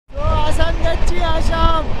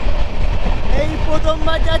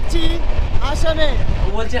প্রথমবার যাচ্ছি আসামে। ও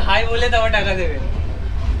বলছে হাই বলে তারপর টাকা দেবে।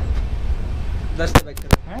 10 টাকা ব্যাক।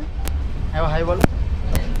 হ্যাঁ হ্যাঁ হাই বল।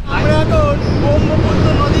 আমরা এখন ব্রহ্মপুত্র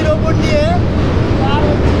নদীর ওপর দিয়ে পার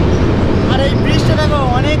হচ্ছি। আর এই ব্রিজটা দেখো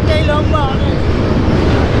অনেকটাই লম্বা, অনেক।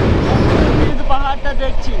 কিন্তু পাহাড়টা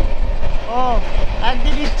দেখছি, ও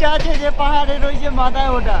একদিন ইচ্ছা আছে যে পাহাড়ের ওই যে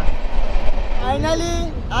মাথায় ওটা। ফাইনালি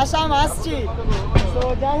আসাম আসছি। তো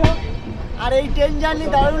যাই হোক, আর এই ট্রেন জার্নি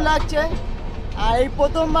দারুণ লাগছে। আর এই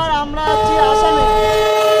প্রথমবার আমরা আছি আসামে।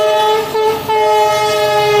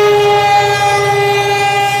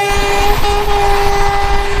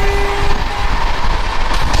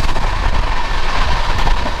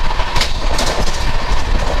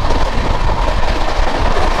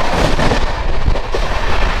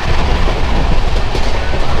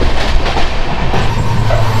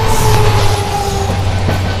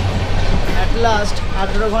 লাস্ট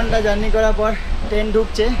 18 ঘন্টা জার্নি করার পর ট্রেন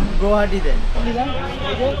ঢুকছে গুয়াহাটিতে।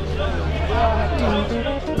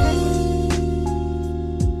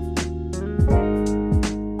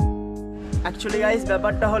 অ্যাকচুয়ালি গাইস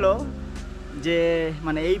ব্যাপারটা হলো যে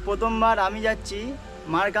মানে এই প্রথমবার আমি যাচ্ছি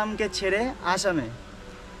মারকামকে ছেড়ে আসামে।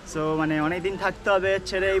 সো মানে অনেক দিন থাকতে হবে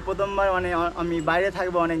ছেড়ে, এই প্রথমবার মানে আমি বাইরে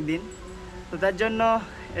থাকবো অনেক দিন। তো তার জন্য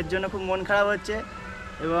এর জন্য খুব মন খারাপ হচ্ছে,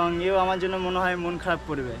 এবং এও আমার জন্য মনে হয় মন খারাপ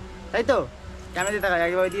করবে, তাই তো? ক্যামেরা দিয়ে তাকায়,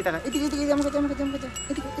 একবার দিয়ে তাকায়, এদিকে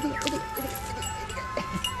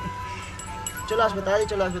চলে আসবে, তাড়াতাড়ি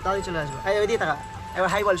চলে আসবে, তাড়াতাড়ি চলে আসবে। ওইদিকে তাকা, এবার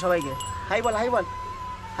হাই বল সবাইকে, হাই বল, হাই বল,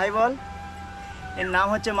 হাই বল। এর নাম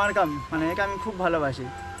হচ্ছে মারকাম, মানে একে আমি খুব ভালোবাসি।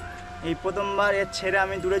 এই প্রথমবার এর ছেড়ে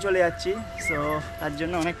আমি দূরে চলে যাচ্ছি, সো তার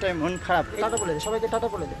জন্য অনেকটাই মন খারাপ। টাটা বলে দে সবাইকে, টাটা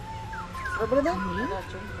বলে দে, বলে দে।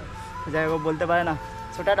 যাই হোক বলতে পারে না,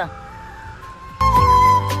 সো টাটা।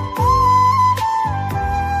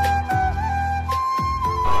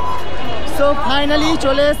 সো ফাইনালি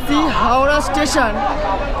চলে এসেছি হাওড়া স্টেশন,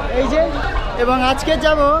 এই যে। এবং আজকে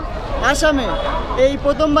যাব আসামে, এই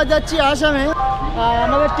প্রথমবার যাচ্ছি আসামে।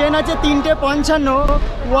 আমাদের ট্রেন আছে 3:55,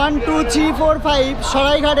 1 2 3 4 5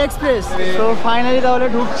 সরাইঘাট এক্সপ্রেস। তো ফাইনালি তাহলে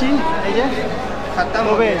ঢুকছি, এই যে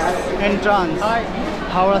প্রবেশ এন্ট্রান্স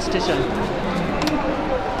হাওড়া স্টেশন।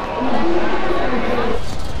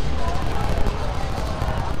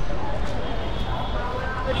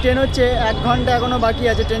 ট্রেন হচ্ছে 1 ঘন্টা এখনও বাকি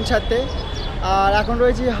আছে ট্রেন ছাড়তে। আর এখন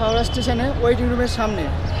রয়েছি হাওড়া স্টেশনে ওয়েটিং রুমের সামনে,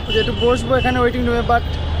 একটু বসবো এখানে ওয়েটিং রুমে, বাট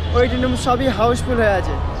ওয়েটিং রুম সবই হাউসফুল হয়ে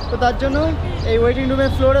আছে। তো তার জন্য এই ওয়েটিং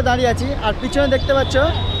রুমের ফ্লোরে দাঁড়িয়ে আছি। আর পিছনে দেখতে পাচ্ছ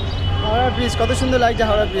হাওড়া ব্রিজ, কত সুন্দর লাগছে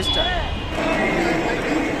হাওড়া ব্রিজটা।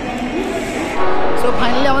 সো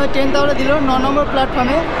ফাইনালি আমাদের ট্রেন তাহলে দিল 9 নম্বর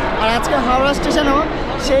প্ল্যাটফর্মে। আর আজকে হাওড়া স্টেশনেও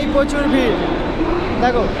সেই প্রচুর ভিড়,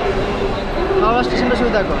 দেখো হাওড়া স্টেশনটা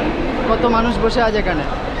শুধু দেখো কত মানুষ বসে আছে এখানে।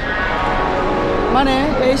 মানে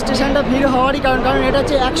এই স্টেশনটা ভিড় হওয়ারই কারণ এটা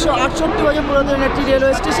হচ্ছে 168 বছর পুরাতন একটি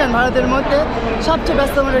রেলওয়ে স্টেশন, ভারতের মধ্যে সবচেয়ে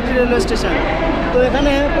ব্যস্ততম একটি রেলওয়ে স্টেশন। তো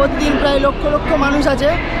এখানে প্রতিদিন প্রায় লক্ষ লক্ষ মানুষ আছে,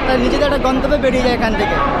 তাই নিজেদের একটা গন্তব্যে বেরিয়ে যায় এখান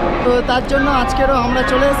থেকে। তো তার জন্য আজকেরও আমরা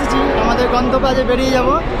চলে এসেছি আমাদের গন্তব্যে, আজ বেরিয়ে যাব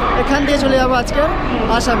এখান দিয়ে, চলে যাব আজকে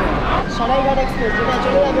আসামে সরাইঘাট এক্সপ্রেস, যেটা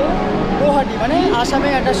চলে যাবে গুয়াহাটি, মানে আসামে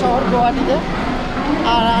একটা শহর গুয়াহাটিতে।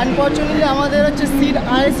 আর আনফর্চুনেটলি আমাদের হচ্ছে সিট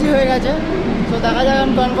আরএসি হয়ে গেছে, তো দেখা যাক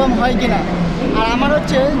কনফার্ম হয় কি না। আর আমার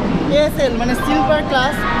হচ্ছে এসএল মানে স্লিপার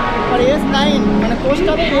ক্লাস, আর S9 মানে পোস্ট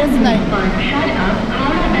হবে S9।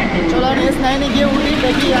 চলো আমি S9-এ গিয়ে উঠি,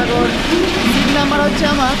 দেখি এখন সিট নাম্বার হচ্ছে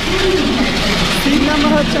আমার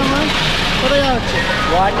কোথায় যাওয়া হচ্ছে?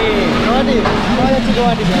 গুয়াহাটি। কোথায় যাচ্ছি?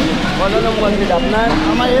 গুয়াহাটিতে। কত নম্বর সিট আপনার?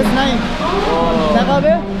 আমার S9। দেখা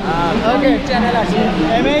হবে, ওকে। চ্যানেল আছে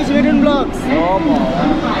MH মিঠুন ব্লগস।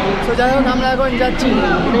 তো যাই হোক আমরা এখন যাচ্ছি,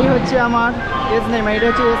 এটাই হচ্ছে আমার S9, মানে এটা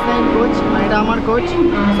হচ্ছে S9 কোচ, মানে এটা আমার কোচ।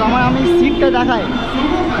 তো আমি সিটটা দেখাই,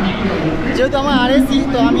 যেহেতু আমার আরএসি,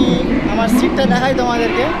 তো আমি আমার সিটটা দেখাই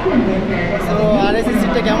তোমাদেরকে। তো আরএসি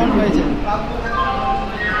সিটটা কেমন হয়েছে।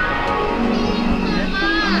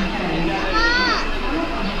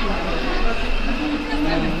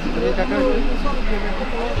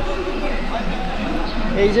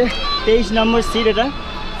 এই যে 23 নম্বর সিট এটা,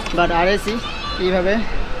 বাট আরএসি। এইভাবে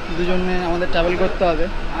দুজনে আমাদের ট্রাভেল করতে হবে,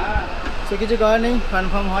 সে কিছু করার নেই,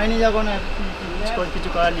 কনফার্ম হয়নি যখন কিছু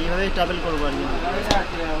করার নেই, এইভাবেই ট্রাভেল করবো আর কি।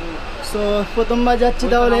 সো প্রথমবার যাচ্ছি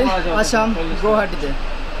তাহলে আসাম গুয়াহাটিতে।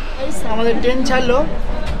 আমাদের ট্রেন ছাড়লো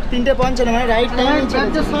 3:55, মানে রাইট টাইম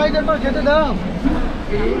যেতে দাও।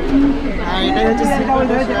 আর এটাই হচ্ছে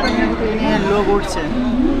লোক উঠছে।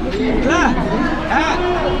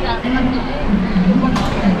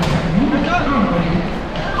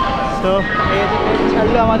 তো এই ট্রেন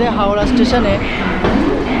ছাড়লো আমাদের হাওড়া স্টেশনে,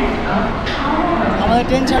 আমাদের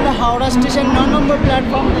ট্রেন ছাড়লো হাওড়া স্টেশন 9 নম্বর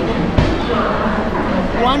প্ল্যাটফর্ম থেকে।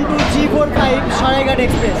 1235 সরাইঘাট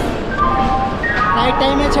এক্সপ্রেস নাইট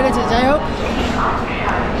টাইমে ছেড়েছে। যাই হোক,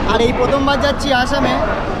 আর এই প্রথমবার যাচ্ছি আসামে,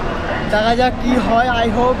 দেখা যাক কী হয়। আই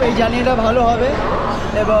হোপ এই জার্নিটা ভালো হবে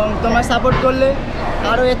এবং তোমরা সাপোর্ট করলে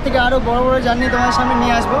আরও এর থেকে আরও বড় বড় জার্নি তোমার সামনে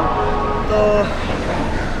নিয়ে আসবো। তো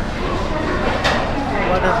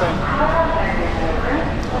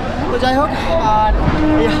তো যাই হোক, আর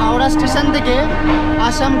এই হাওড়া স্টেশন থেকে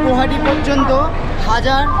আসাম গুয়াহাটি পর্যন্ত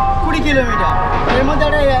 1020 কিলোমিটার। এর মধ্যে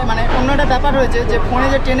একটা মানে অন্য একটা ব্যাপার রয়েছে যে ফোনে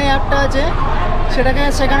যে ট্রেনে অ্যাপটা আছে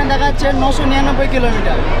সেখানে দেখাচ্ছে 999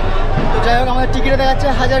 কিলোমিটার। তো যাই হোক, আমাদের টিকিটে দেখাচ্ছে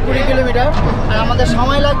 1020 কিলোমিটার আর আমাদের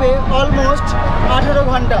সময় লাগবে অলমোস্ট 18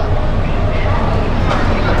 ঘন্টা।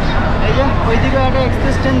 এই যে ওইদিকে একটা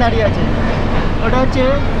এক্সপ্রেস ট্রেন দাঁড়িয়ে আছে, ওটা হচ্ছে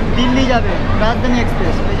দিল্লি যাবে, রাজধানী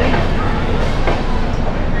এক্সপ্রেস।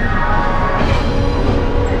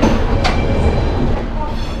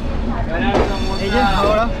 এই যে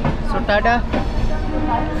হাওড়া। So tata.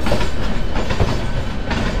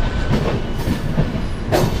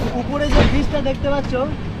 উপরে যে ব্রিজটা দেখতে পাচ্ছ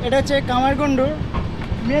এটা হচ্ছে কামারকুণ্ডুর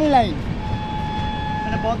মেন লাইন,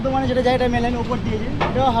 মানে বর্ধমানে যেটা যায় এটা মেন লাইন উপর দিয়ে,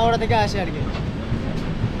 এটাও হাওড়া থেকে আসে আর কি।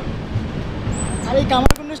 আর এই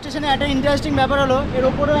কামারকুণ্ডু স্টেশনে একটা ইন্টারেস্টিং ব্যাপার হলো এর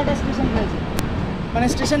ওপরেও একটা স্টেশন রয়েছে, মানে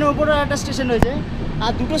স্টেশনের ওপরেও একটা স্টেশন রয়েছে,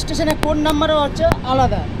 আর দুটো স্টেশনের কোড নাম্বারও হচ্ছে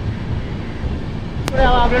আলাদা। করে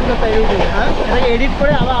আবার আপলোড করতে হয় ইউটিউবে। হ্যাঁ, এটাকে এডিট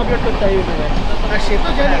করে আবার আপলোড করতে হয় ইউটিউবে। আর সে তো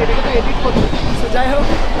জানি এটাকে তো এডিট করতে। তো যাই হোক,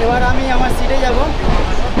 এবার আমি আমার সিটে যাব।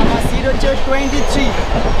 আমার সিট হচ্ছে 23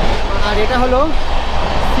 আর এটা হলো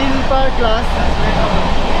স্লিপার ক্লাস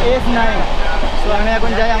S9। তো আমি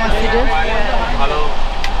এখন যাই আমার সিটে।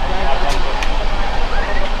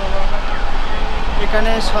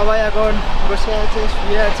 এখানে সবাই এখন বসে আছে,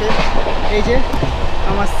 শুয়ে আছে। এই যে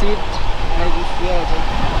আমার সিট, এই যে শুয়ে আছে।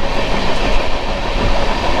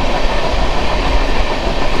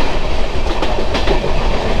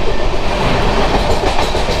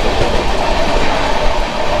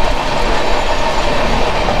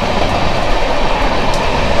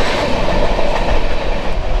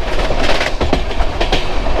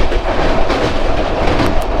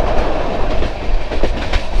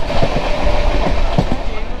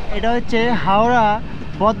 এটা হচ্ছে হাওড়া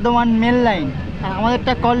বর্ধমান মেল লাইন আর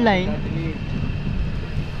আমাদেরটা কল লাইন।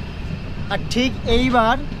 আর ঠিক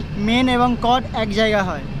এইবার মেন এবং কড এক জায়গা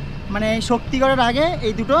হয়, মানে শক্তিগড়ের আগে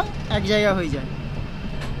এই দুটো এক জায়গা হয়ে যায়।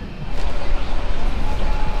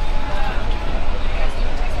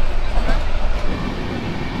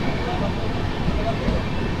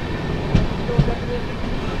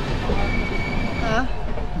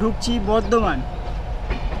 ঢুকছি বর্ধমান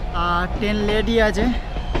আর ট্রেন লেটই আছে,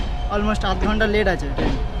 অলমোস্ট আধ ঘন্টা লেট আছে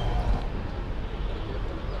ট্রেন।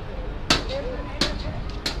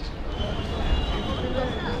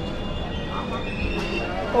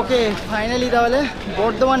 ওকে, ফাইনালি তাহলে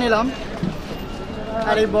বর্ধমান এলাম।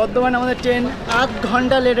 আর এই বর্ধমানে আমাদের ট্রেন আধ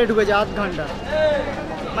ঘন্টা লেটে ঢুকেছে, আধ ঘন্টা।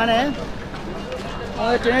 মানে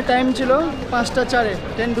আমাদের ট্রেনের টাইম ছিল 5টা 4-এ,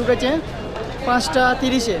 ট্রেন ঢুকেছে 5টা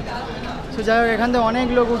 30-এ। তো যাই হোক, এখান থেকে অনেক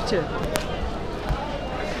লোক উঠছে।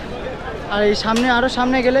 আর এই সামনে আরও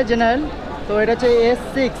সামনে গেলে জেনারেল, তো এটা হচ্ছে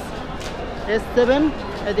S6, S7,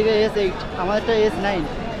 এদিকে S8, আমাদেরটা S9।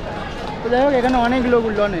 তো যাই হোক, এখানে অনেক লোক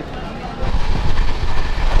উঠলো, অনেক।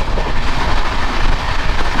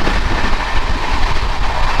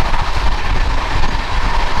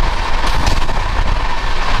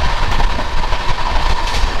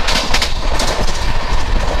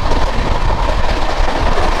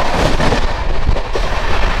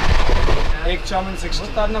 चाउमीन 60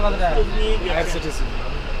 उतारना पड़ रहा है।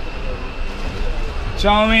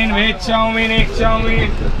 चाउमीन वेज चाउमीन, एक चाउमीन,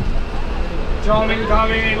 चाउमीन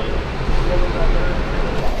कामीन।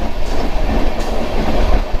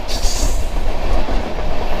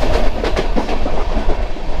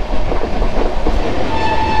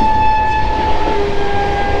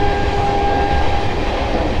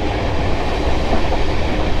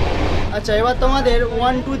 আচ্ছা, এবার তোমাদের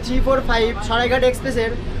 1 2 3 4 5 সরাইঘাট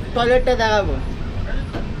এক্সপ্রেসের টয়লেটটা দেখাবো।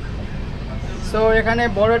 সো এখানে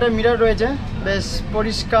বড় একটা মিরর রয়েছে, বেশ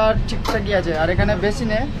পরিষ্কার ঠিকঠাকই আছে। আর এখানে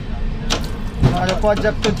বেসিনে আর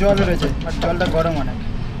পর্যাপ্ত জল রয়েছে, আর জলটা গরম অনেক।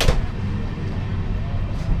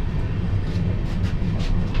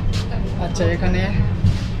 আচ্ছা, এখানে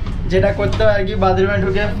যেটা করতে হয় আর কি, বাথরুমে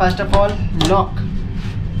ঢুকে first of all lock.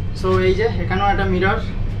 So এই যে এখানেও একটা মিরর,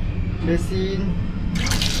 বেসিন,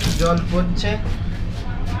 জল পড়ছে।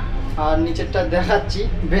 আর নিচেরটা দেখাচ্ছি,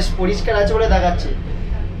 বেশ পরিষ্কার আছে বলে দেখাচ্ছি,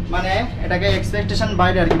 মানে এটাকে এক্সপেকটেশন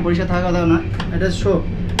বাইরে আর কি, পরিষ্কার থাকা কথা না। এটা শো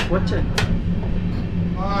হচ্ছে,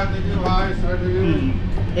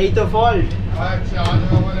 এই তো ফল্ট।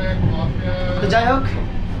 তো যাই হোক,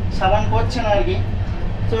 সাবান পড়ছে না আর কি,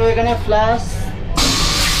 তো এখানে ফ্ল্যাশ,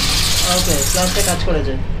 ওকে ফ্ল্যাশটা কাজ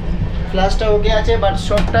করেছে, ফ্ল্যাশটা ওকে আছে, বাট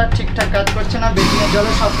শটটা ঠিকঠাক কাজ করছে না, বেসিনের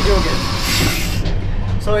জলে সব কিছু ওকে।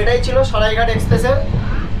 সো এটাই ছিল সরাইঘাট এক্সপ্রেসের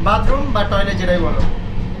বাথরুম বা টয়লেট যেটাই বলো।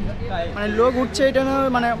 মানে লোক উঠছে এই ট্রেনে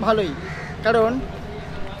মানে ভালোই, কারণ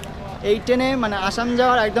এই ট্রেনে মানে আসাম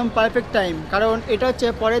যাওয়ার একদম পারফেক্ট টাইম, কারণ এটা হচ্ছে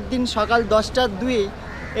পরের দিন সকাল 10:02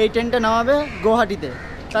 এই ট্রেনটা নামাবে গুয়াহাটিতে।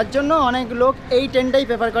 তার জন্য অনেক লোক এই ট্রেনটাই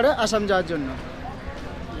প্রেফার করে আসাম যাওয়ার জন্য,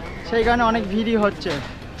 সেই কারণে অনেক ভিড়ই হচ্ছে।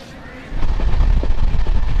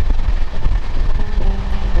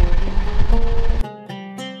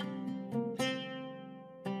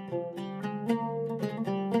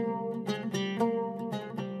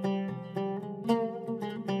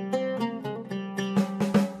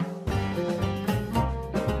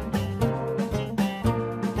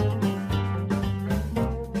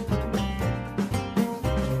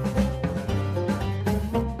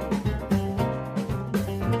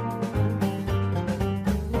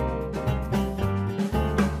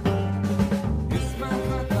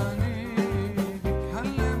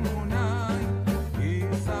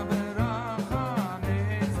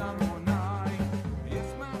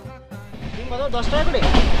 কত 10 টাকা করে?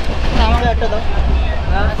 না আমাকে একটা দাও।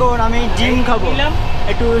 এখন আমি জিম খাবো,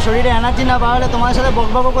 একটু শরীরে এনার্জি না পাওয়ালে তোমার সাথে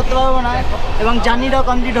বকবকও করতে পারবো না এবং জার্নিটাও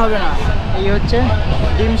কমপ্লিট হবে না। এই হচ্ছে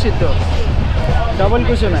ডিম সিদ্ধ ডবল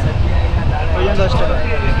কুসুমে, ওই জন্য 10 টাকা।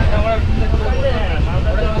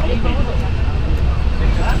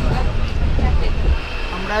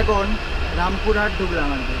 আমরা এখন রামপুরহাট ঢুকলাম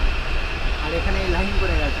আর কি, আর এখানে এই লাইন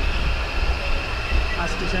করে গেছে, আর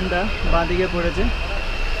স্টেশনটা বাঁ দিকে পড়েছে।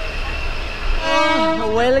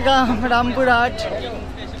 ওয়েলকাম রামপুরহাট,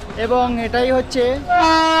 এবং এটাই হচ্ছে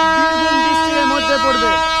বীরভূম ডিস্ট্রিক্টের মধ্যে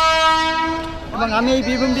পড়বে, এবং আমি এই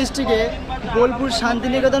বীরভূম ডিস্ট্রিক্টে বোলপুর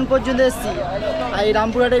শান্তিনিকেতন পর্যন্ত এসেছি, আর এই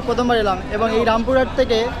রামপুরহাটেই প্রথমবার এলাম, এবং এই রামপুরহাট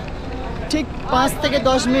থেকে ঠিক 5 থেকে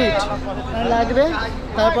 10 মিনিট লাগবে,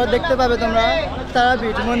 তারপর দেখতে পাবে তোমরা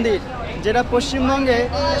তারাপীঠ মন্দির, যেটা পশ্চিমবঙ্গে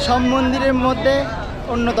সব মন্দিরের মধ্যে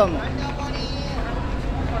অন্যতম।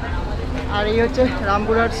 আর এই হচ্ছে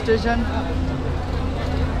রামপুরহাট স্টেশন।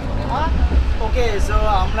 ওকে, সো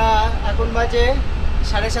আমরা এখন বাজে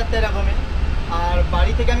 7:30 এরকমই, আর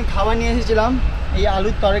বাড়ি থেকে আমি খাবার নিয়ে এসেছিলাম, এই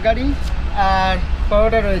আলুর তরকারি আর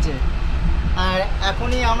পরোটা রয়েছে, আর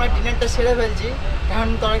এখনই আমরা ডিনারটা সেরে ফেলছি, কারণ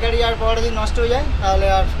তরকারি আর পরোটা যদি নষ্ট হয়ে যায় তাহলে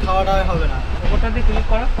আর খাওয়াটা হবে না। ওটা দিয়ে ক্লিক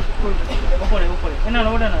করো, উপরে উপরে, না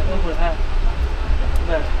ওটা না উপরে, হ্যাঁ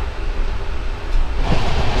ব্যাস।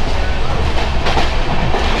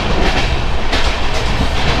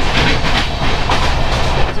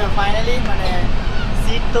 আচ্ছা, ফাইনালি মানে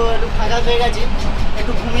সিট তো একটু ফাঁকা পেয়ে গেছি,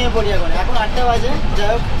 একটু ঘুমিয়ে পড়ি এখন 8টা বাজে। যাই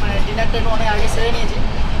হোক, মানে ডিনারটা একটু অনেক আগে সেরে নিয়েছি,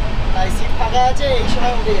 তাই সিট ফাঁকা আছে, এই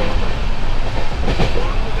সময় উঠে যাবে।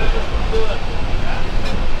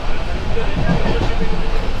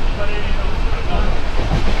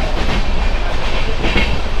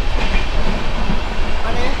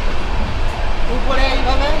 মানে উপরে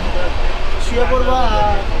এইভাবে শুয়ে পড়বো,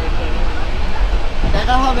 আর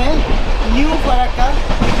দেখা হবে নিউ ফারাক্কা।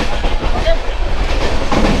 ওকে,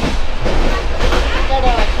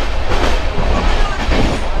 টাটা।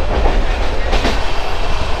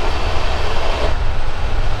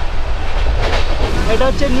 এটা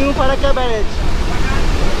হচ্ছে নিউ ফারাক্কা ব্যারেজ,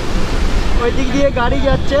 ওই দিক দিয়ে গাড়ি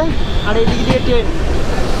যাচ্ছে আর এই দিক দিয়ে ট্রেন,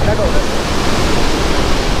 দেখো।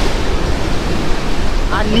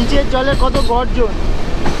 আর নিচের জলে কত গর্জন,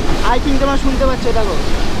 আই থিঙ্ক তোমরা শুনতে পাচ্ছ, দেখো।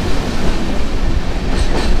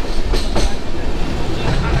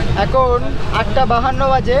 এখন 8:52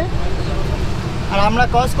 বাজে, আর আমরা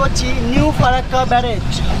ক্রস করছি নিউ ফারাক্কা ব্যারেজ।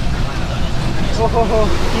 ওহো,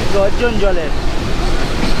 কি গর্জন জলের।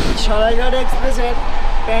 সরাইঘাট এক্সপ্রেসের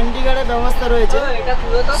প্যান্টিঘাটের ব্যবস্থা রয়েছে,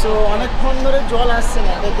 সো অনেকক্ষণ ধরে জল আসছে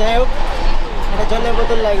না, তো যাই হোক একটা জলের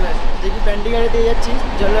বোতল লাগবে, দেখি প্যান্টিঘাটে দিয়ে যাচ্ছি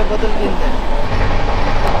জলের বোতল কিনতে।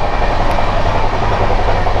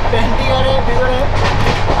 প্যান্টিঘাটের ভিতরে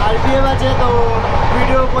আরপিএফ আছে, তো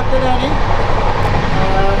ভিডিও করতে দেয়নি।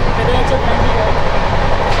 এটা হচ্ছে প্যান্টিঘাট,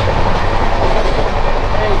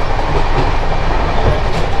 এই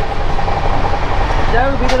যাই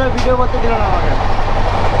হোক ভিতরে ভিডিও করতে দিল না আমাকে।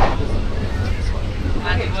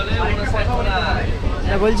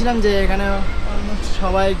 বলছিলাম যে এখানে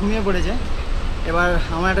সবাই ঘুমিয়ে পড়েছে, এবার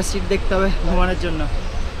আমার একটা সিট দেখতে হবে ঘুমানোর জন্য,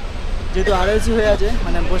 যেহেতু আরএসি হয়ে আছে,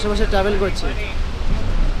 মানে বসে বসে ট্রাভেল করছে।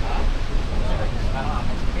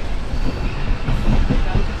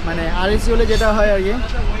 মানে আরএসি হলে যেটা হয় আর কি,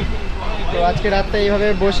 তো আজকে রাতটা এইভাবে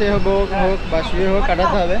বসে হোক বা শুয়ে হোক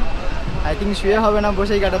কাটাতে হবে। আই থিঙ্ক শুয়ে হবে না,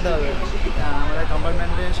 বসেই কাটাতে হবে। আমাদের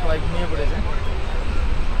কম্পার্টমেন্টে সবাই ঘুমিয়ে পড়েছে,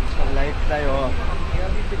 সব লাইট প্রায় অফ,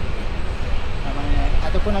 মানে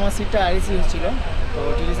এত এতক্ষণ আমার সিটটা আরইসি হচ্ছিল, তো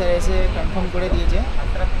টিটি স্যার এসে কনফার্ম করে দিয়েছে,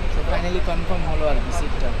 তো ফাইনালি কনফার্ম হলো আর কি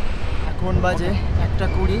সিটটা। এখন বাজে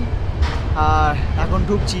 1:20 আর এখন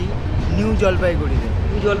ঢুকছি নিউ জলপাইগুড়িতে।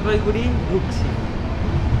 নিউ জলপাইগুড়ি ঢুকছি।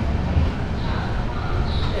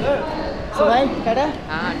 সো ভাই টাটা।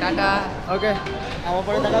 हाँ टाटा ওকে, আমার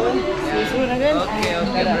পরে দেখাবেন। Okay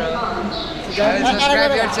okay bro I will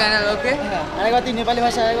subscribe your channel okay আরেকবার তুই নেপালি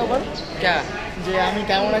ভাষা আরেকবার বল, क्या যে আমি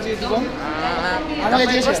কেমন আছি একটু বল।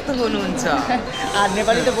 तपाईँ कस्तो हुनुहुन्छ আর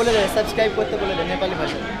नेपालीতে বলে দে, সাবস্ক্রাইব করতে বলে দে नेपाली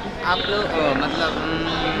भाषा। आप लोग मतलब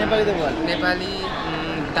नेपालीতে बल। नेपाली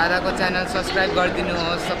दादाको च्यानल सब्सक्राइब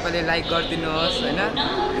गरिदिनुहोस्, सबैले लाइक गरिदिनुहोस् होइन,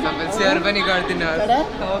 सबैले सेयर पनि गरिदिनुहोस्। टाटा।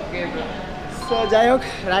 Okay bro. তো যাই হোক,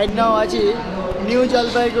 রাইট নাও আছি নিউ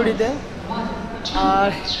জলপাইগুড়িতে। আর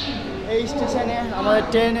এই স্টেশনে আমাদের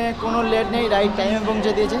ট্রেনে কোনো লেট নেই, রাইট টাইমে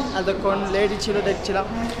পৌঁছে দিয়েছে। এতক্ষণ লেটই ছিল দেখছিলাম,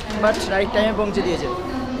 বাট রাইট টাইমে পৌঁছে দিয়েছে।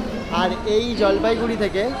 আর এই জলপাইগুড়ি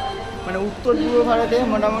থেকে মানে উত্তর পূর্ব ভারতে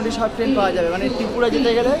মোটামুটি সব ট্রেন পাওয়া যাবে। মানে ত্রিপুরা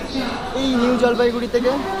যেতে গেলে এই নিউ জলপাইগুড়ি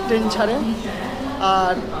থেকে ট্রেন ছাড়ে।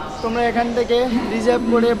 আর তোমরা এখান থেকে রিজার্ভ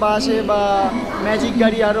করে বাসে বা ম্যাজিক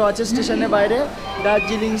গাড়ি আরও আছে স্টেশনের বাইরে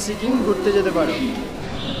দার্জিলিং সিকিম ঘুরতে যেতে পারো।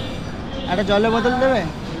 একটা জলের বোতল দেবে,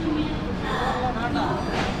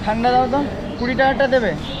 ঠান্ডা দাও তো, 20 টাকাটা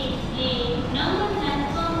দেবে।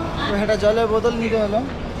 তো একটা জলের বোতল নিতে হলো,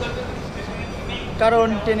 কারণ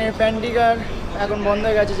ট্রেনের প্যান্টিকার এখন বন্ধ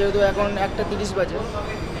হয়ে গেছে, যেহেতু এখন 1:30 বাজে।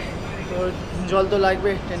 তো জল তো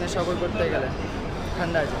লাগবে ট্রেনে সফর করতে গেলে,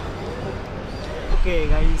 ঠান্ডা আছে। ওকে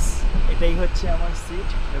গাইস, এটাই হচ্ছে আমার সিট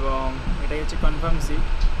এবং এটাই হচ্ছে কনফার্ম সিট।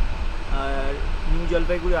 আর নিউ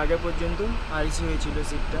জলপাইগুড়ি আগে পর্যন্ত আরইসি হয়েছিল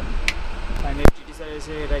সিটটা, ফাইনালি টিটি স্যার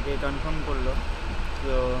এসে এটাকে কনফার্ম করলো।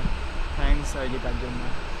 তো থ্যাঙ্কস আর কি তার জন্য।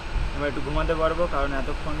 এবার একটু ঘুমাতে পারবো, কারণ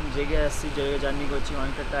এতক্ষণ জেগে আসছি, জেগে জার্নি করছি,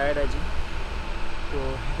 অনেকটা টায়ার্ড আছি। তো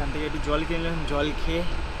এখান থেকে একটু জল কিনলাম, জল খেয়ে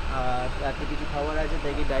আর রাতে কিছু খাবার আছে,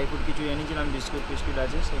 দেখি ড্রাই ফ্রুট কিছু এনেছিলাম, বিস্কুট ফিস্কুট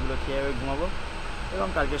আছে, সেগুলো খেয়ে ঘুমাবো এবং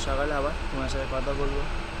কালকে সকালে আবার তোমার সাথে কথা বলবো।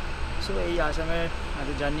 সো এই আসামের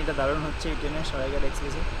আজকে জার্নিটা দারুণ হচ্ছে এই ট্রেনে, সরাইঘাট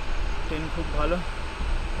এক্সপ্রেসে। ট্রেন খুব ভালো,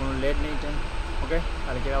 কোনো লেট নেই ট্রেন। ওকে,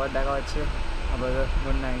 কালকে আবার দেখা হচ্ছে, আবার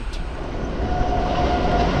good night.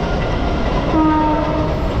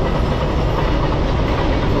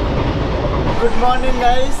 Good morning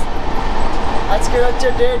guys, আজকে হচ্ছে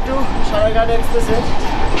ডে 2 সরাইঘাট এক্সপ্রেসে।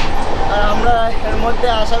 আর আমরা এর মধ্যে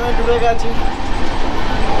আসামে ঢুকে গেছি।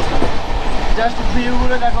 জাস্ট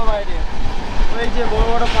ভিউগুলো দেখো বাইরে, ওই যে বড়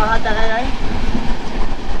বড় পাহাড় দেখা যায়।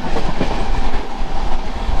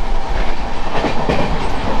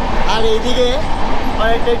 আর এইদিকে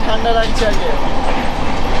অনেকটাই ঠান্ডা লাগছে আজকে।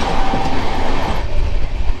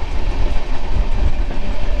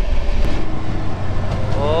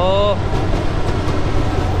 ও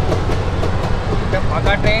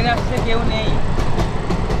ফাঁকা ট্রেন আসছে, কেউ নেই।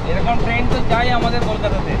 এরকম ট্রেন তো যাই আমাদের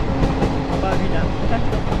কলকাতাতে। পাবি না।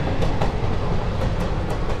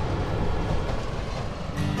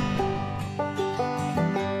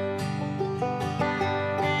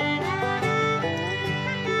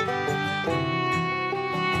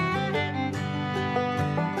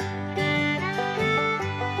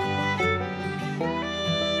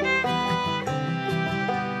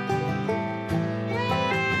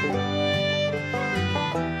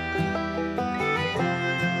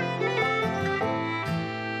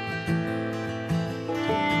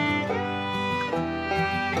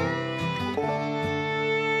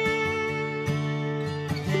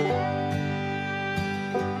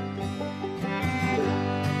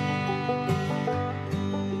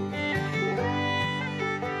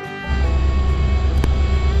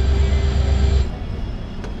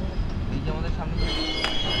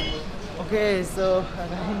 ওকে, সো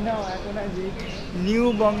রাইট নাও এখন আছি new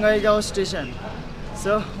Bongaigaon station.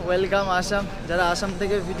 So welcome Assam. যারা আসাম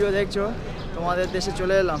থেকে ভিডিও দেখছো, তোমাদের দেশে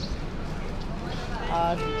চলে এলাম।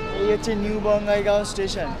 আর এই হচ্ছে নিউ বঙ্গাইগাঁও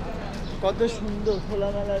স্টেশন। কত সুন্দর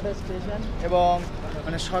খোলামেলা একটা স্টেশন, এবং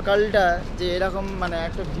মানে সকালটা যে এরকম মানে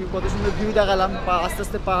একটা ভিউ, কত সুন্দর ভিউ দেখালাম, আস্তে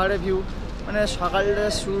আস্তে পাহাড়ে ভিউ, মানে সকালটা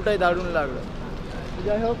শুরুটাই দারুণ লাগলো।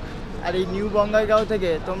 যাই হোক, আর এই নিউ বঙ্গাইগাঁও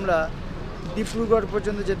থেকে তোমরা ডিব্রুগড়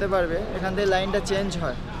পর্যন্ত যেতে পারবে। এখান থেকে লাইনটা চেঞ্জ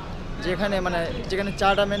হয়, যেখানে মানে যেখানে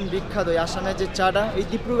চাটা মেন বিখ্যাত, ওই আসামের যে চাটা, এই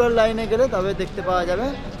ডিব্রুগড় লাইনে গেলে তবে দেখতে পাওয়া যাবে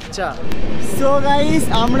চা। সো গাইস,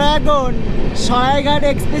 আমরা এখন সরাইঘাট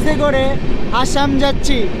এক্সপ্রেসে করে আসাম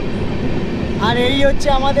যাচ্ছি। আর এই হচ্ছে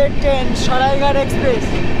আমাদের ট্রেন সরাইঘাট এক্সপ্রেস।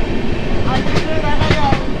 আর পিছনে দেখা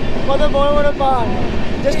যায় কত বড় বড় পাহাড়,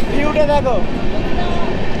 জাস্ট ভিউটা দেখো।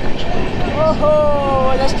 ওহো,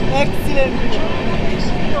 জাস্ট এক্সিলেন্ট ভিউ।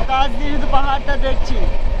 তো কাছ দিয়ে শুধু পাহাড়টা দেখছি।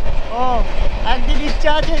 ও, একদিন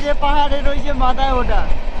ইচ্ছা আছে যে পাহাড়ের ওই যে মাথায় ওঠা।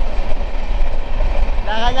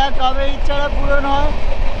 যাক কবে ইচ্ছাটা পূরণ হয়।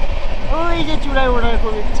 ওই যে চূড়ায় ওঠার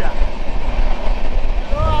খুব ইচ্ছা।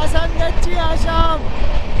 তো আসাম যাচ্ছি, আসাম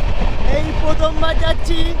এই প্রথমবার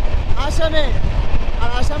যাচ্ছি আসামে। আর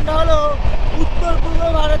আসামটা হলো উত্তর পূর্ব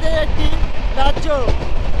ভারতের একটি রাজ্য।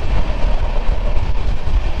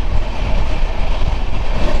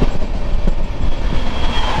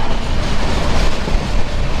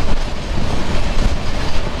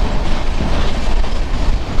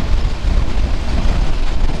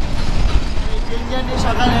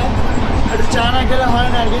 সকালে একটু চা না খেলে হয়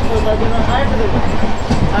না আর কি, তো তার জন্য আরেকটু দেবো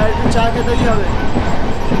আর একটু চা খেতেই হবে।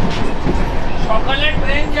 সকালে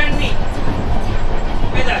ট্রেন জার্নি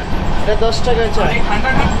এটা 10 টাকার চা।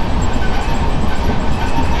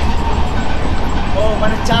 ও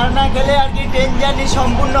মানে চা না খেলে আর কি ট্রেন জার্নি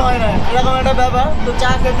সম্পূর্ণ হয় না, এরকম একটা ব্যাপার। তো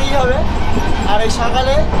চা খেতেই হবে আর এই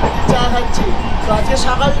সকালে চা খাচ্ছি। তো আজকে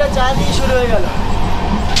সকালটা চা দিয়ে শুরু হয়ে গেল।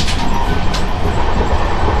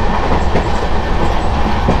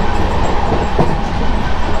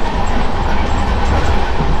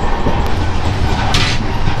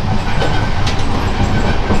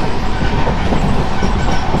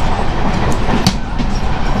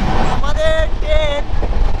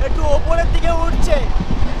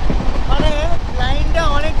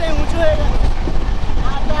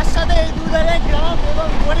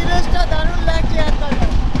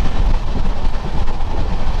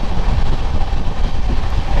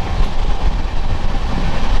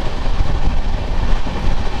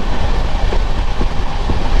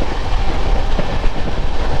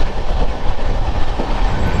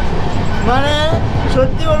 মানে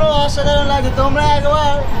সত্যি বলো অসাধারণ লাগে। তোমরা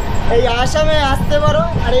একবার এই আসামে আসতে পারো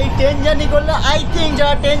আর এই ট্রেন জার্নি করলে আই থিঙ্ক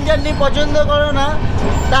যারা ট্রেন জার্নি পছন্দ করো না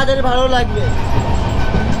তাদের ভালো লাগবে।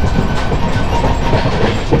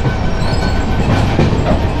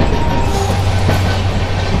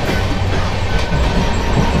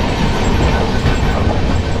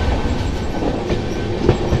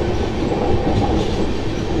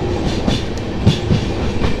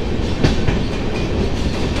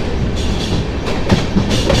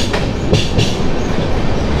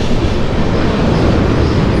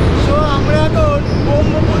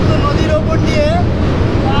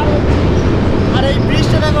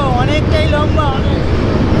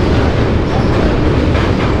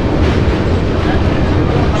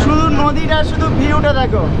 শুধু ভিউটা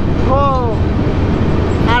দেখো। ও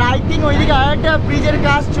আর আই থিঙ্ক ওইদিকে আরেকটা ব্রিজের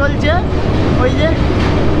কাজ চলছে, ওই যে।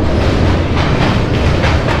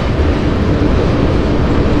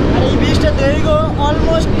 আর এই ব্রিজটা দৈর্ঘ্য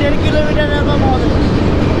অলমোস্ট 1.5 কিলোমিটার এরকম হবে।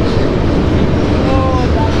 ও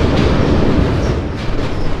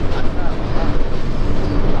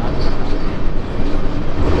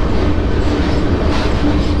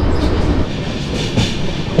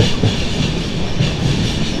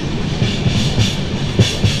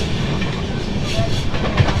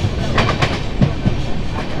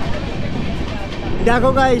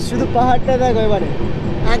দেখো গাইস, শুধু পাহাড়টা দেখো এবারে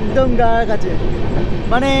একদম গায়ের কাছে।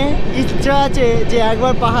 মানে ইচ্ছা আছে যে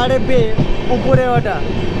একবার পাহাড়ে বেয়ে উপরে ওঠা,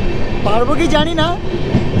 পারবো কি জানি না,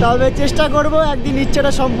 তবে চেষ্টা করব একদিন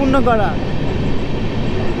ইচ্ছাটা সম্পূর্ণ করা।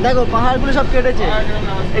 দেখো পাহাড়গুলো সব কেটেছে,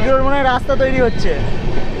 এগুলোর মনে হয় রাস্তা তৈরি হচ্ছে।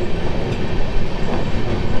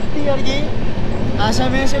 সত্যি আর কি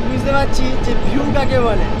আসামে এসে বুঝতে পারছি যে ভিউ কাকে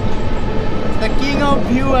বলে, দ্য কিং অফ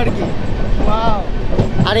ভিউ আর কি। ওয়াও!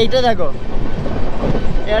 আর এইটা দেখো,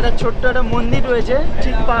 একটা ছোট্ট একটা মন্দির রয়েছে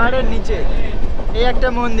ঠিক পাহাড়ের নিচে, এই একটা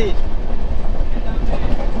মন্দির।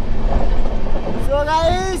 সো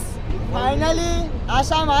গাইস ফাইনালি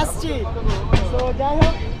আসাম আসছি। তো যাই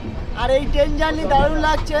হোক, আর এই ট্রেন জার্নি দারুণ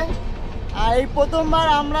লাগছে। আর এই প্রথমবার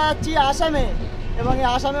আমরা যাচ্ছি আসামে, এবং এই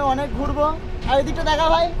আসামে অনেক ঘুরবো। আর এই দিকটা দেখা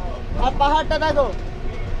ভাই, আর পাহাড়টা দেখো।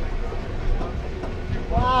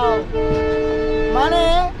 ওয়াও! মানে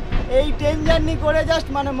এই ট্রেন জার্নি করে জাস্ট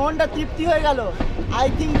মানে মনটা তৃপ্তি হয়ে গেল। আই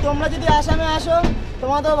থিঙ্ক তোমরা যদি আসামে আসো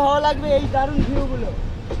তোমাদেরও ভালো লাগবে এই দারুণ ভিউগুলো।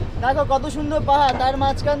 দেখো কত সুন্দর পাহাড়, তার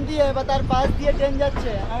মাঝখান দিয়ে বা তার পাশ দিয়ে ট্রেন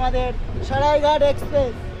যাচ্ছে আমাদের সরাইঘাট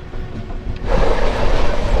এক্সপ্রেস।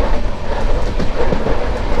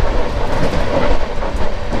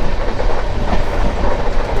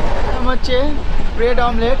 হচ্ছে ব্রেড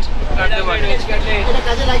অমলেট। এটা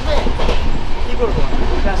কাজে লাগবে, কি করবো?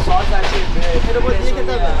 সস আছে, এর উপর দিয়ে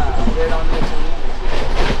খেতে হবে bread omelette.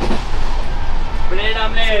 Bread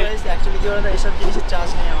omelette actually কি বলতো, এইসব জিনিসের চাষ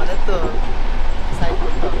নেই আমাদের, তো সাইড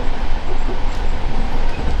করতে হবে।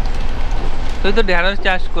 তুই তো ঢেঁড়স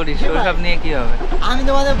চাষ করিস, ওসব নিয়ে কি হবে? আমি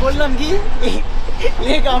তোমাদের বললাম কি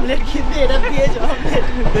এগ অমলেট কিন্তু এটা পেঁয়াজ অমলেট।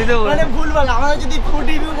 তুই তো মানে ভুলভাল, আমাদের যদি ফুড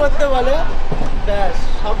রিভিউ করতে বলে ব্যাস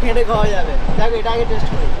সব ঘেঁটে খাওয়া যাবে। দেখো এটা আগে টেস্ট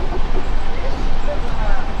করি।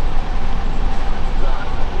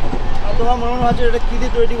 তোমরা মনে মনে ভাবছো এটা কী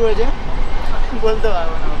দিয়ে তৈরি করেছে, বলতে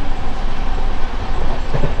পারবো না।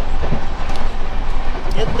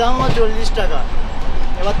 এর দাম আমার 40 টাকা।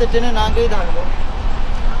 এবার তো ট্রেনে না গিয়েই থাকবো।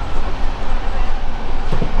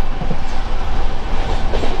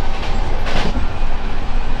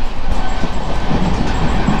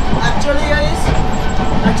 অ্যাকচুয়ালি গাইস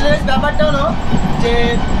ব্যাপারটা হলো যে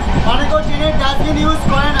অনেকেও ট্রেনের ডাস্টবিন ইউজ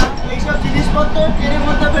করে না, এইসব জিনিসপত্র ট্রেনের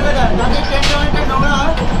মধ্যে ফেলে দেয়, তাদের ট্রেনটা অনেকটা নোংরা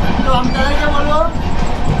হয়। তো আমি তাদেরকে বলবো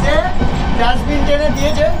যে ডাস্টবিন ট্রেনে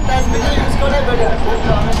দিয়েছে, ডাস্টবিনটা ইউজ করে বেটার।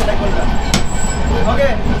 তো আমি সেটা করলাম। ওকে,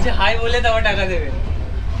 হাই বলে তো আবার টাকা দেবে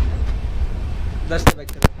 10 টাকা।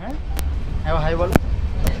 হ্যাঁ এবার হাই বলো।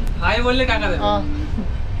 হাই বললে টাকা দেবে।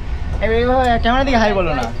 এইভাবে ক্যামেরা দিকে হাই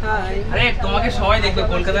বলো না। আরে তোমাকে সবাই দেখবে,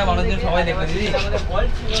 কলকাতার মানুষজন সবাই দেখবে দিদি।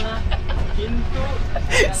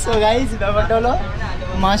 সো গাইস ব্যাপারটা হলো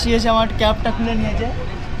মাসি এসে আমার ক্যাবটা খুলে নিয়েছে,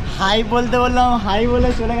 হাই বলতে বললাম, হাই বলে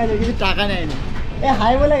চলে গেছে, কিন্তু টাকা নেয়নি।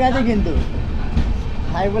 হাই বলে গেছে কিন্তু,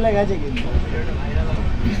 হাই বলে গেছে কিন্তু,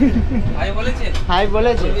 হাই বলেছে, হাই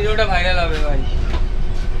বলেছে। ভিডিওটা ভাইরাল হবে ভাই।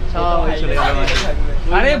 সবাই চলে গেল।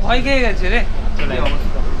 আরে ভয় খেয়ে গেছে রে, চলে গেল।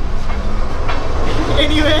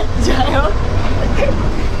 এনিওয়ে যাই হোক,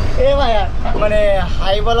 ভাইয়া মানে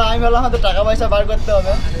হাই বলা, আমি বললাম হয়তো টাকা পয়সা বার করতে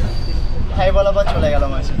হবে, হাই বলা পর চলে গেল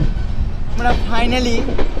মাসি। আমরা ফাইনালি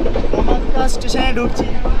কামাখ্যা স্টেশনে ঢুকছি।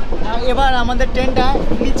 আর এবার আমাদের ট্রেনটা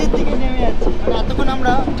নিচের দিকে নেমে যাচ্ছে, মানে এতক্ষণ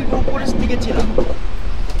আমরা ঠিক উপরের দিকে ছিলাম।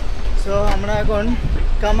 সো আমরা এখন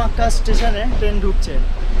কামাখ্যা স্টেশনে ট্রেন ঢুকছে।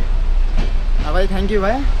 আর ভাই থ্যাংক ইউ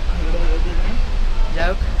ভাই। যাই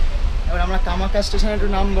হোক এবার আমরা কামাখ্যা স্টেশনে একটু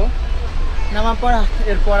নামবো, নামার পর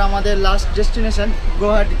এরপর আমাদের লাস্ট ডেস্টিনেশন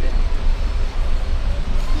গুয়াহাটিতে।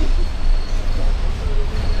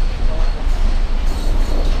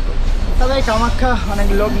 তবে কামাখ্যা অনেক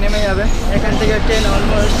লোক নেমে যাবে, এখান থেকে ট্রেন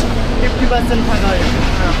অলমোস্ট 50% ফাঁকা হয়ে যাবে।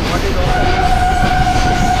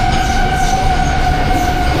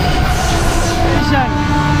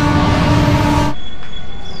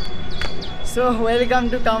 সো ওয়েলকাম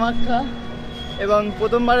টু কামাখ্যা, এবং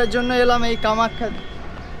প্রথমবারের জন্য এলাম এই কামাখ্যা,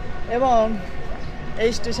 এবং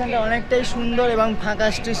এই স্টেশনটা অনেকটাই সুন্দর এবং ফাঁকা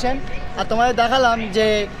স্টেশন। আর তোমাদের দেখালাম যে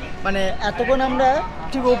মানে এতক্ষণ আমরা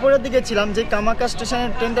ঠিক ওপরের দিকে ছিলাম, যে কামাখ্যা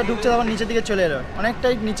স্টেশনের ট্রেনটা ঢুকছে তখন নিচের দিকে চলে এলো,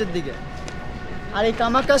 অনেকটাই নিচের দিকে। আর এই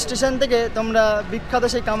কামাখ্যা স্টেশন থেকে তোমরা বিখ্যাত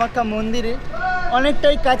সেই কামাখ্যা মন্দিরে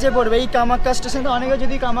অনেকটাই কাছে পড়বে। এই কামাখ্যা স্টেশনটা অনেকে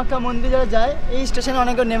যদি কামাখ্যা মন্দিরে যায়, এই স্টেশনে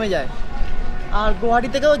অনেকে নেমে যায়। আর গুয়াহাটি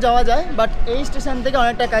থেকেও যাওয়া যায়, বাট এই স্টেশন থেকে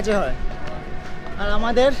অনেকটা কাছে হয়। আর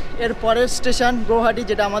আমাদের এর পরের স্টেশন গুয়াহাটি,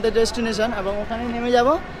 যেটা আমাদের ডেস্টিনেশন, এবং ওখানে নেমে যাব।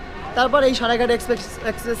 তারপর এই সারাইঘাট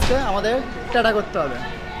এক্সপ্রেসকে আমাদের টাটা করতে হবে।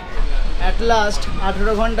 অ্যাট লাস্ট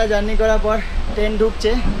 18 ঘন্টা জার্নি করার পর ট্রেন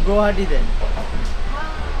ঢুকছে গুয়াহাটিতে।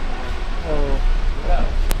 ও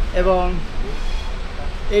এবং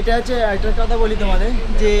এটা হচ্ছে একটা কথা বলি তোমাদের,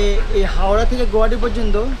 যে এই হাওড়া থেকে গুয়াহাটি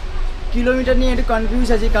পর্যন্ত কিলোমিটার নিয়ে একটু কনফিউজ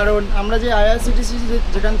আছি, কারণ আমরা যে IRCTC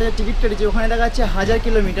যেখান থেকে টিকিট কেটেছি ওখানে দেখাচ্ছে 1000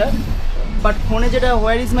 কিলোমিটার, বাট ফোনে যেটা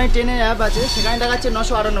হোয়ার ইজ মাই ট্রেনের অ্যাপ আছে সেখানে দেখাচ্ছে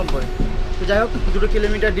 998। তো যাই হোক 2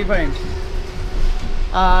 কিলোমিটার ডিফারেন্ট।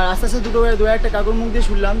 আর আস্তে আস্তে দু একটা কাকুর মুখ দিয়ে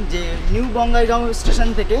শুনলাম যে নিউ বঙ্গাইগাঁও স্টেশন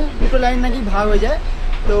থেকে 2 লাইন নাকি ভাগ হয়ে যায়,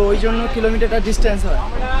 তো ওই জন্য কিলোমিটারটা ডিস্টেন্স হয়।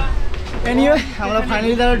 এনিওয়ে আমরা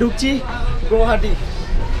ফাইনালি তারা ঢুকছি গুয়াহাটি।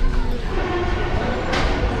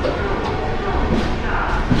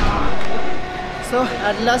 সো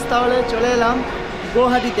অ্যাট লাস্ট তাহলে চলে এলাম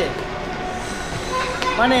গুয়াহাটিতে।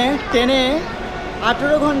 মানে ট্রেনে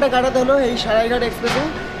 18 ঘন্টা কাটাতে হলো এই সারাইঘাট এক্সপ্রেসে।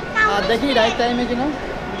 আর দেখি রাইট টাইমে কিনা,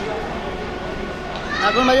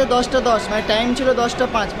 এখন বাজে 10টা 10, মানে টাইম ছিল 10টা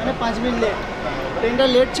 5, মানে 5 মিনিট লেট। ট্রেনটা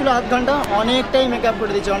লেট ছিল আধ ঘন্টা, অনেকটাই মেকআপ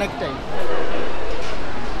করে দিচ্ছে, অনেকটাই।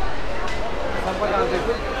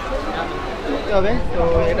 হবে তো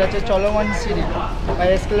এটা হচ্ছে চলমান সিঁড়ি বা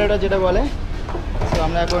এসকেলেটর যেটা বলে। তো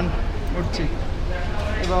আমরা এখন উঠছি,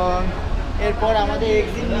 এবং এরপর আমাদের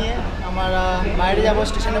এক্সিট নিয়ে আমরা বাইরে যাব,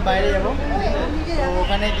 স্টেশনের বাইরে যাব। তো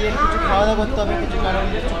ওখানে গিয়ে কিছু খাওয়া দাওয়া করতে হবে, কিছু কারণ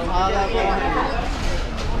কিছু খাওয়া দাওয়া করা হবে।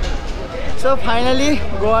 সো ফাইনালি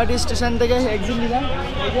গুয়াহাটি স্টেশন থেকে এক্সিট নিলাম,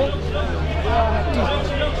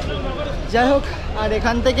 যাই হোক। আর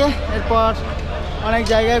এখান থেকে এরপর অনেক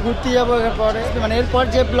জায়গায় ঘুরতে যাবো এরপরে, মানে এরপর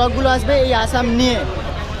যে ব্লগগুলো আসবে এই আসাম নিয়ে।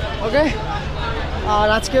 ওকে, আর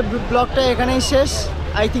আজকে ব্লগটা এখানেই শেষ।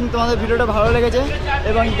 আই থিঙ্ক তোমাদের ভিডিওটা ভালো লেগেছে,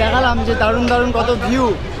 এবং দেখালাম যে দারুণ দারুণ কত ভিউ,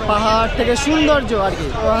 পাহাড় থেকে সৌন্দর্য আর কি।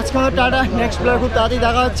 তো আজকে আমাদের টাটা, নেক্সট ব্লগ খুব তাড়াতাড়ি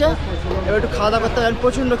দেখা হচ্ছে। এবার একটু খাওয়া দাওয়া করতে হবে,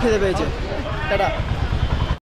 প্রচণ্ড খেতে পেয়েছে। টাটা।